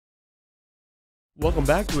Welcome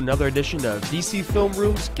back to another edition of DC Film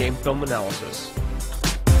Room's Game Film Analysis.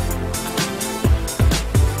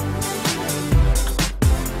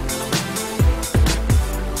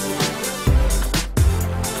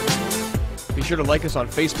 Be sure to like us on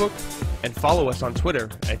Facebook and follow us on Twitter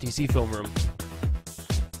at DC Film Room.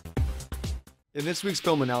 In this week's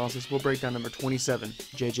film analysis, we'll break down number 27,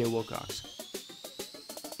 J.J. Wilcox.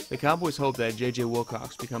 The Cowboys hope that J.J.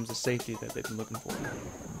 Wilcox becomes the safety that they've been looking for.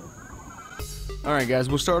 Alright guys,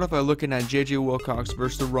 we'll start off by looking at J.J. Wilcox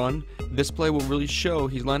versus the run. This play will really show,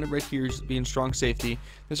 he's lined up right here, he's being strong safety.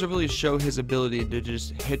 This will really show his ability to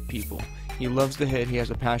just hit people. He loves to hit, he has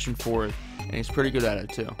a passion for it, and he's pretty good at it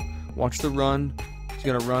too. Watch the run, he's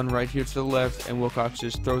going to run right here to the left, and Wilcox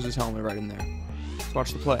just throws his helmet right in there. Let's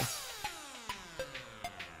watch the play.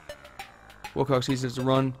 Wilcox sees his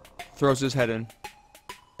run, throws his head in.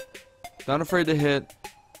 Not afraid to hit.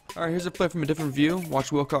 Alright, here's a play from a different view.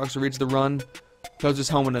 Watch Wilcox reads the run, throws his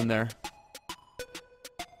helmet in there.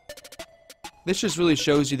 This just really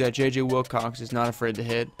shows you that J.J. Wilcox is not afraid to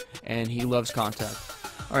hit, and he loves contact.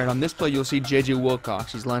 Alright, on this play you'll see J.J.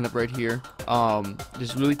 Wilcox, he's lined up right here.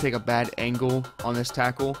 Just really take a bad angle on this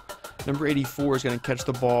tackle. Number 84 is going to catch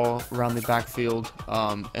the ball around the backfield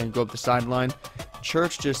and go up the sideline.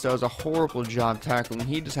 Church just does a horrible job tackling.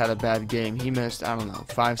 He just had a bad game. He missed, I don't know,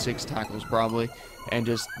 5-6 tackles probably, and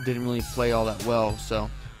just didn't really play all that well. So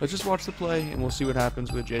let's just watch the play, and we'll see what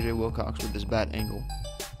happens with J.J. Wilcox with this bad angle.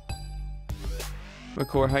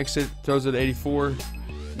 McCoy hikes it, throws it at 84,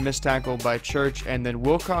 missed tackle by Church, and then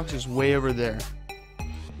Wilcox is way over there.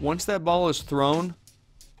 Once that ball is thrown,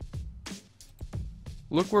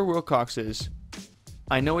 look where Wilcox is.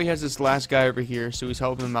 I know he has this last guy over here, so he's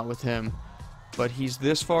helping him out with him. But he's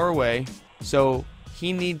this far away, so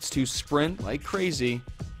he needs to sprint like crazy.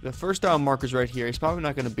 The first down marker's right here. He's probably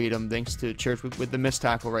not going to beat him thanks to Church with the missed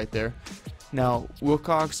tackle right there. Now,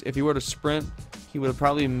 Wilcox, if he were to sprint, he would have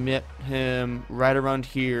probably met him right around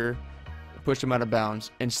here, pushed him out of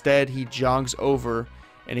bounds. Instead, he jogs over,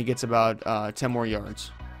 and he gets about 10 more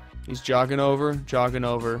yards. He's jogging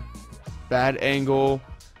over. Bad angle,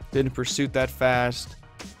 didn't pursue that fast.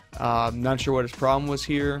 Not sure what his problem was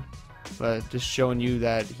here, but just showing you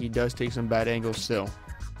that he does take some bad angles still.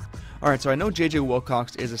 Alright, so I know J.J.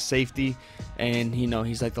 Wilcox is a safety, and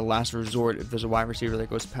he's like the last resort if there's a wide receiver that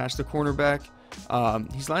goes past the cornerback.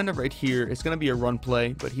 He's lined up right here. It's going to be a run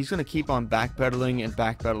play, but he's going to keep on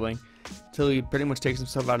backpedaling until he pretty much takes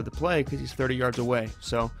himself out of the play because he's 30 yards away.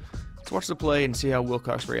 So let's watch the play and see how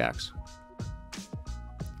Wilcox reacts.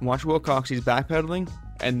 Watch Wilcox, he's backpedaling,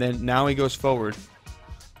 and then now he goes forward.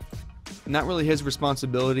 Not really his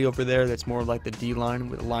responsibility over there, that's more like the D-line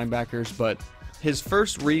with the linebackers, but his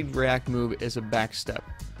first react move is a back step.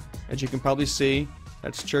 As you can probably see,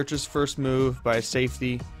 that's Church's first move by a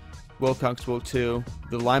safety. Wilcox will too.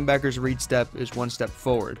 The linebacker's read step is one step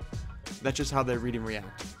forward. That's just how they read and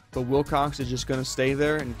react. But Wilcox is just going to stay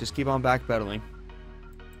there and just keep on backpedaling.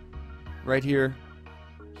 Right here,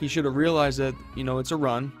 he should have realized that, it's a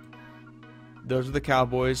run. Those are the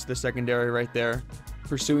Cowboys, the secondary right there,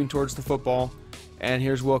 pursuing towards the football. And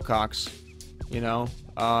here's Wilcox,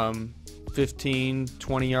 15,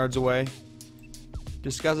 20 yards away.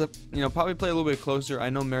 Just got to, probably play a little bit closer. I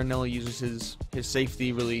know Marinelli uses his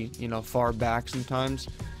safety really, far back sometimes.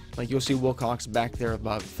 Like you'll see Wilcox back there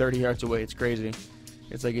about 30 yards away. It's crazy.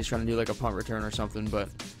 It's like he's trying to do like a punt return or something. But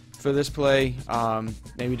for this play,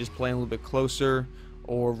 maybe just playing a little bit closer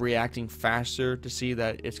or reacting faster to see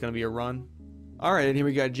that it's going to be a run. Alright, and here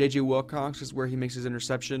we got J.J. Wilcox. This is where he makes his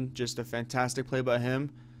interception. Just a fantastic play by him.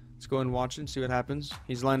 Let's go and watch it and see what happens.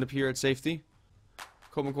 He's lined up here at safety.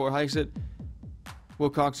 Colt McCoy hikes it.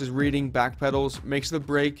 Wilcox is reading, backpedals, makes the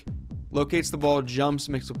break, locates the ball, jumps,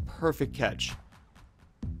 makes a perfect catch.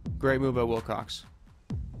 Great move by Wilcox.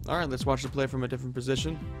 Alright, let's watch the play from a different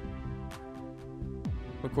position.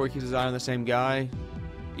 McCoy keeps his eye on the same guy.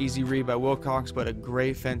 Easy read by Wilcox, but a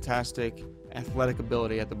great, fantastic athletic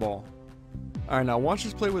ability at the ball. Alright, now watch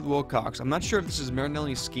this play with Wilcox. I'm not sure if this is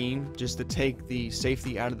Marinelli's scheme, just to take the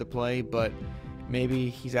safety out of the play, but maybe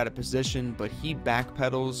he's out of position, but he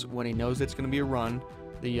backpedals when he knows it's going to be a run.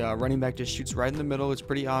 The running back just shoots right in the middle. It's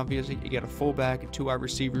pretty obvious. You got a fullback and two wide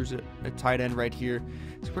receivers, a tight end right here.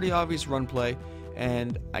 It's a pretty obvious run play,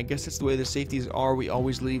 and I guess that's the way the safeties are. We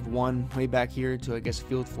always leave one way back here to, I guess,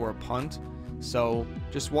 field for a punt. So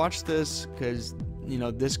just watch this because,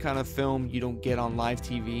 this kind of film you don't get on live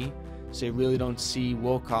TV. So you really don't see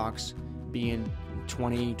Wilcox being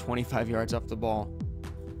 20, 25 yards off the ball.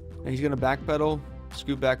 And he's going to backpedal,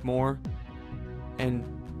 scoot back more, and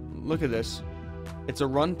look at this. It's a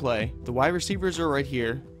run play. The wide receivers are right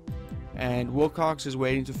here, and Wilcox is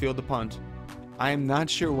waiting to field the punt. I am not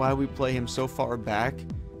sure why we play him so far back.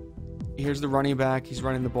 Here's the running back. He's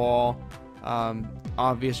running the ball.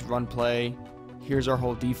 Obvious run play. Here's our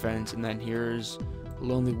whole defense. And then here's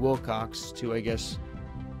lonely Wilcox to, I guess,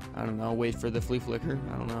 I don't know, wait for the flea flicker.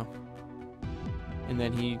 I don't know. And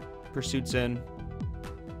then he pursuits in.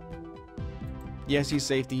 Yes, he's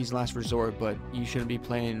safety. He's last resort, but you shouldn't be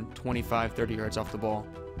playing 25, 30 yards off the ball.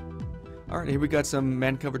 All right, here we got some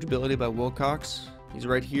man coverage ability by Wilcox. He's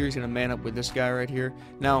right here. He's going to man up with this guy right here.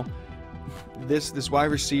 Now, this wide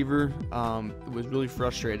receiver was really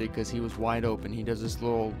frustrated because he was wide open. He does this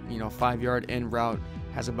little, 5-yard in route,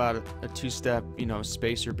 has about a 2-step,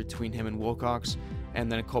 spacer between him and Wilcox, and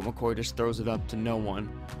then Colt McCoy just throws it up to no one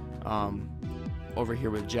over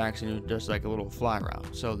here with Jackson, who does like a little fly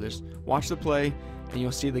route. So just watch the play, and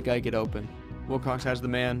you'll see the guy get open. Wilcox has the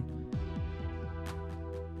man,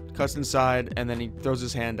 cuts inside, and then he throws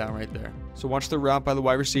his hand down right there. So watch the route by the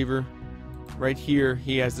wide receiver. Right here,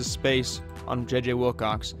 he has the space on J.J.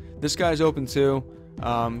 Wilcox. This guy's open too.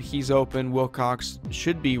 He's open. Wilcox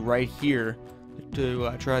should be right here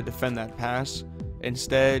to try to defend that pass.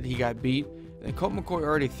 Instead, he got beat. And Colt McCoy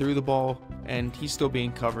already threw the ball, and he's still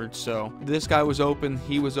being covered. So this guy was open.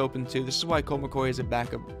 He was open too. This is why Colt McCoy is a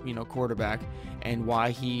backup, quarterback, and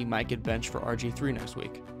why he might get benched for RG3 next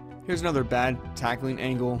week. Here's another bad tackling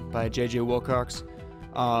angle by J.J. Wilcox.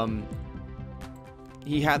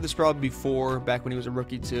 He had this problem before, back when he was a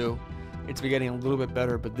rookie too. It's been getting a little bit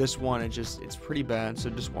better, but this one, it's pretty bad. So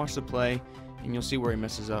just watch the play, and you'll see where he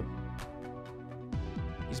messes up.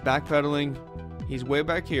 He's backpedaling. He's way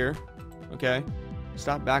back here. Okay,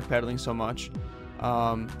 stop backpedaling so much.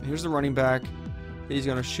 Here's the running back. He's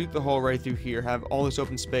gonna shoot the hole right through here, have all this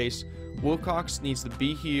open space. Wilcox needs to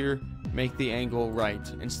be here, make the angle right.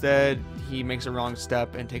 Instead, he makes a wrong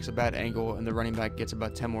step and takes a bad angle, and the running back gets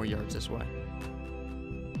about 10 more yards this way.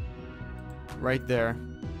 Right there,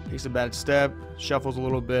 takes a bad step, shuffles a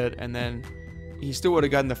little bit, and then he still would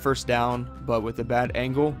have gotten the first down, but with a bad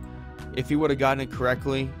angle. If he would have gotten it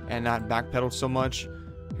correctly and not backpedaled so much,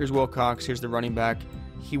 here's Wilcox, here's the running back,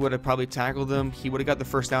 he would have probably tackled him. He would have got the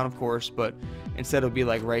first down, of course, but instead it would be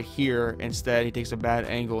like right here. Instead, he takes a bad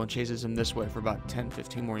angle and chases him this way for about 10,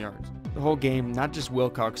 15 more yards. The whole game, not just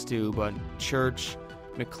Wilcox too, but Church,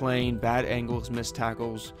 McLean, bad angles, missed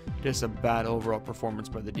tackles, just a bad overall performance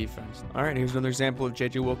by the defense. All right, here's another example of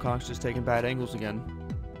J.J. Wilcox just taking bad angles again.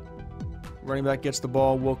 Running back gets the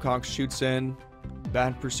ball, Wilcox shoots in,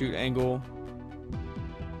 bad pursuit angle.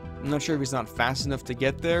 I'm not sure if he's not fast enough to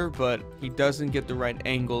get there, but he doesn't get the right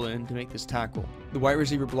angle in to make this tackle. The wide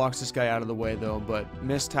receiver blocks this guy out of the way though, but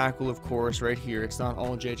missed tackle, of course, right here. It's not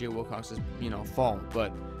all J.J. Wilcox's, fault,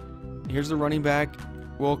 but here's the running back.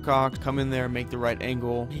 Wilcox come in there, make the right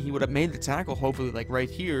angle. He would have made the tackle, hopefully, like right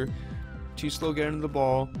here. Too slow getting to the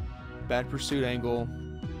ball, bad pursuit angle.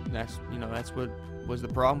 That's what was the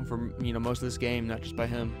problem for most of this game, not just by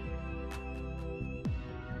him.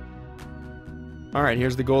 All right,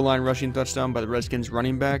 here's the goal line rushing touchdown by the Redskins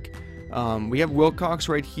running back. We have Wilcox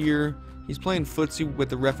right here. He's playing footsie with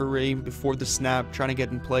the referee before the snap, trying to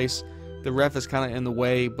get in place. The ref is kind of in the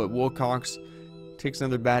way, but Wilcox takes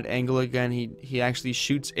another bad angle again. He actually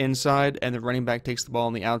shoots inside, and the running back takes the ball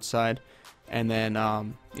on the outside. And then,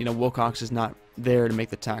 Wilcox is not there to make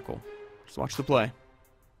the tackle. Just watch the play.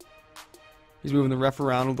 He's moving the ref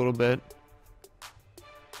around a little bit.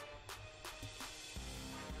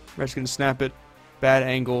 Ref's gonna snap it. Bad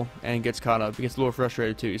angle, and gets caught up. He gets a little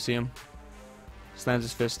frustrated too. You see him? Slams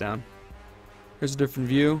his fist down. Here's a different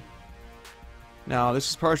view. Now, this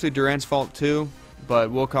is partially Durant's fault too,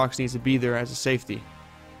 but Wilcox needs to be there as a safety.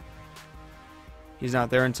 He's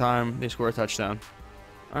not there in time. They score a touchdown.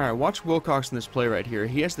 All right, watch Wilcox in this play right here.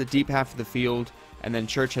 He has the deep half of the field, and then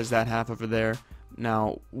Church has that half over there.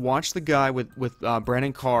 Now, watch the guy with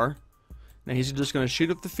Brandon Carr. Now, he's just going to shoot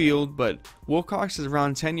up the field, but Wilcox is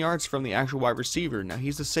around 10 yards from the actual wide receiver. Now,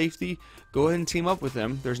 he's the safety. Go ahead and team up with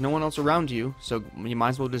him. There's no one else around you, so you might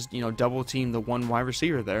as well just, double team the one wide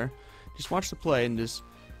receiver there. Just watch the play and just...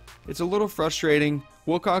 It's a little frustrating.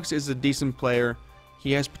 Wilcox is a decent player.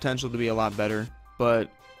 He has potential to be a lot better, but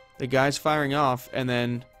the guy's firing off, and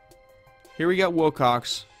then here we got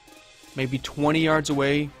Wilcox, maybe 20 yards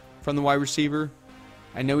away from the wide receiver.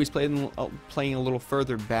 I know he's playing a little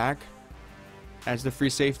further back as the free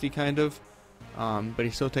safety, kind of, but he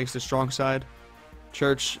still takes the strong side.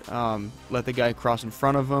 Church let the guy cross in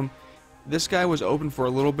front of him. This guy was open for a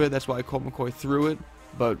little bit. That's why Colt McCoy threw it.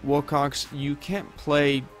 But Wilcox, you can't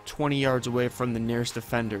play 20 yards away from the nearest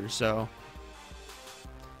defender, so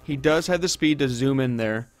he does have the speed to zoom in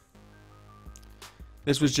there.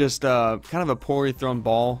 This was just kind of a poorly thrown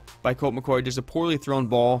ball by Colt McCoy, just a poorly thrown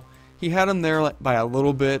ball. He had him there by a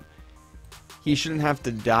little bit. He shouldn't have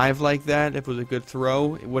to dive like that if it was a good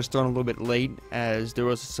throw. It was thrown a little bit late, as there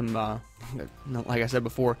was some, like I said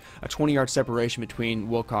before, a 20-yard separation between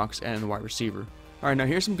Wilcox and the wide receiver. Alright, now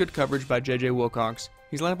here's some good coverage by J.J. Wilcox.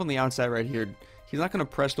 He's lined up on the outside right here. He's not going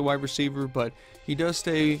to press the wide receiver, but he does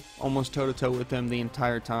stay almost toe-to-toe with him the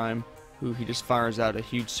entire time. He just fires out a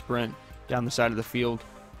huge sprint down the side of the field.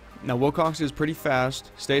 Now Wilcox is pretty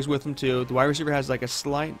fast, stays with him too. The wide receiver has like a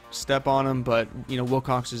slight step on him, but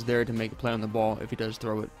Wilcox is there to make a play on the ball if he does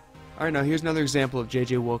throw it. Alright, now here's another example of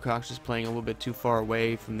J.J. Wilcox just playing a little bit too far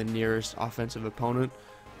away from the nearest offensive opponent.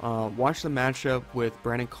 Watch the matchup with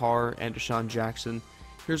Brandon Carr and Deshaun Jackson.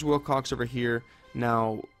 Here's Wilcox over here.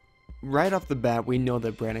 Now, right off the bat, we know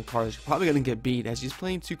that Brandon Carr is probably going to get beat as he's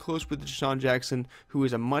playing too close with Deshaun Jackson, who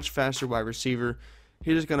is a much faster wide receiver.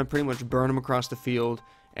 He's just going to pretty much burn him across the field,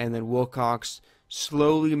 and then Wilcox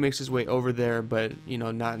slowly makes his way over there, but,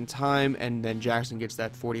 not in time, and then Jackson gets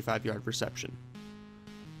that 45-yard reception.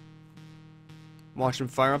 Watch him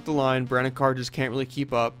fire up the line. Brandon Carr just can't really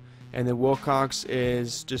keep up, and then Wilcox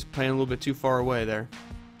is just playing a little bit too far away there.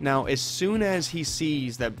 Now, as soon as he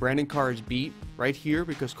sees that Brandon Carr is beat right here,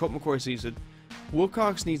 because Colt McCoy sees it,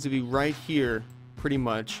 Wilcox needs to be right here pretty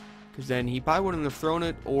much, because then he probably wouldn't have thrown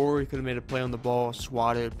it, or he could have made a play on the ball,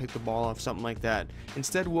 swatted, picked the ball off, something like that.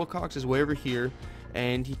 Instead, Wilcox is way over here,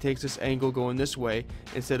 and he takes this angle going this way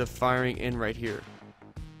instead of firing in right here.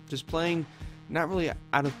 Just playing not really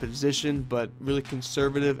out of position, but really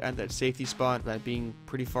conservative at that safety spot by being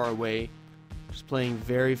pretty far away. Just playing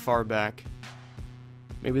very far back.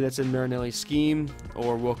 Maybe that's in Marinelli's scheme,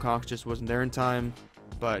 or Wilcox just wasn't there in time,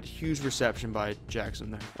 but huge reception by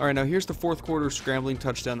Jackson there. Alright, now here's the fourth quarter scrambling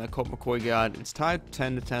touchdown that Colt McCoy got. It's tied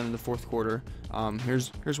 10-10 in the fourth quarter.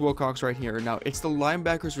 Here's Wilcox right here. Now, it's the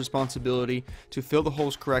linebacker's responsibility to fill the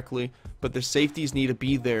holes correctly, but the safeties need to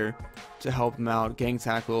be there to help him out, gang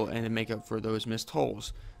tackle, and to make up for those missed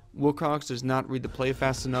holes. Wilcox does not read the play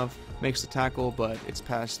fast enough, makes the tackle, but it's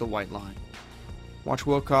past the white line. Watch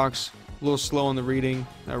Wilcox. A little slow on the reading.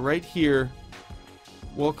 Now right here,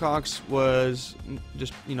 Wilcox was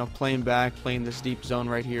just playing back, playing this deep zone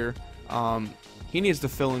right here. He needs to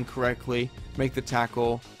fill in correctly, make the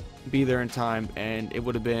tackle, be there in time, and it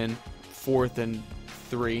would have been 4th and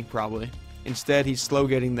 3 probably. Instead, he's slow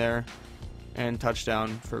getting there, and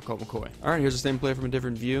touchdown for Colt McCoy. Alright, here's the same play from a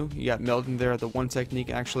different view. You got Melton there at the one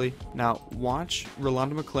technique actually. Now watch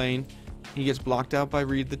Rolando McClain. He gets blocked out by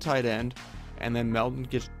Reed, the tight end. And then Melton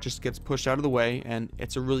just gets pushed out of the way, and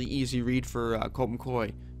it's a really easy read for Colt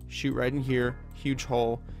McCoy. Shoot right in here, huge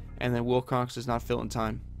hole, and then Wilcox does not fill in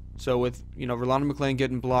time. So with Rolando McClain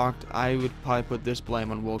getting blocked, I would probably put this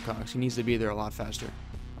blame on Wilcox. He needs to be there a lot faster.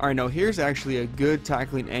 Alright, now here's actually a good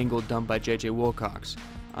tackling angle done by J.J. Wilcox.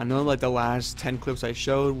 I know like the last 10 clips I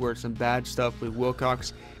showed were some bad stuff with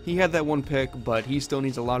Wilcox. He had that one pick, but he still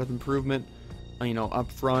needs a lot of improvement,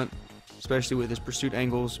 up front, especially with his pursuit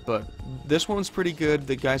angles, but this one's pretty good.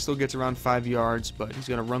 The guy still gets around 5 yards, but he's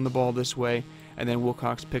going to run the ball this way, and then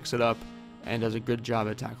Wilcox picks it up and does a good job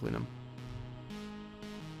at tackling him.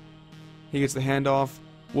 He gets the handoff.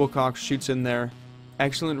 Wilcox shoots in there.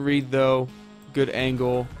 Excellent read, though. Good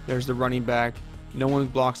angle. There's the running back. No one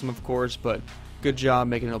blocks him, of course, but good job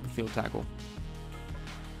making an open field tackle.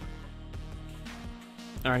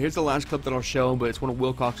 Alright, here's the last clip that I'll show, but it's one of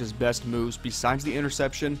Wilcox's best moves. Besides the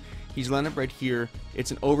interception, he's lined up right here.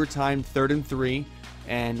 It's an overtime 3rd and 3,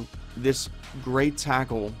 and this great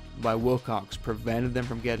tackle by Wilcox prevented them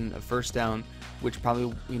from getting a first down, which probably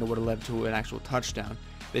would have led to an actual touchdown.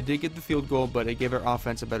 They did get the field goal, but it gave our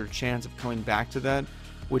offense a better chance of coming back to that,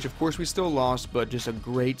 which of course we still lost, but just a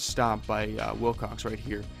great stop by Wilcox right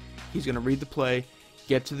here. He's going to read the play,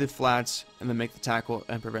 get to the flats, and then make the tackle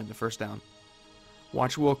and prevent the first down.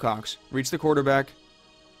 Watch Wilcox reach the quarterback,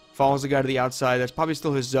 follows the guy to the outside. That's probably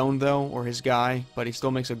still his zone though, or his guy, but he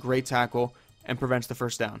still makes a great tackle and prevents the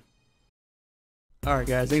first down. Alright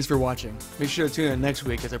guys, thanks for watching. Make sure to tune in next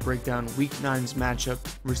week as I break down Week 9's matchup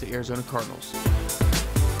versus the Arizona Cardinals.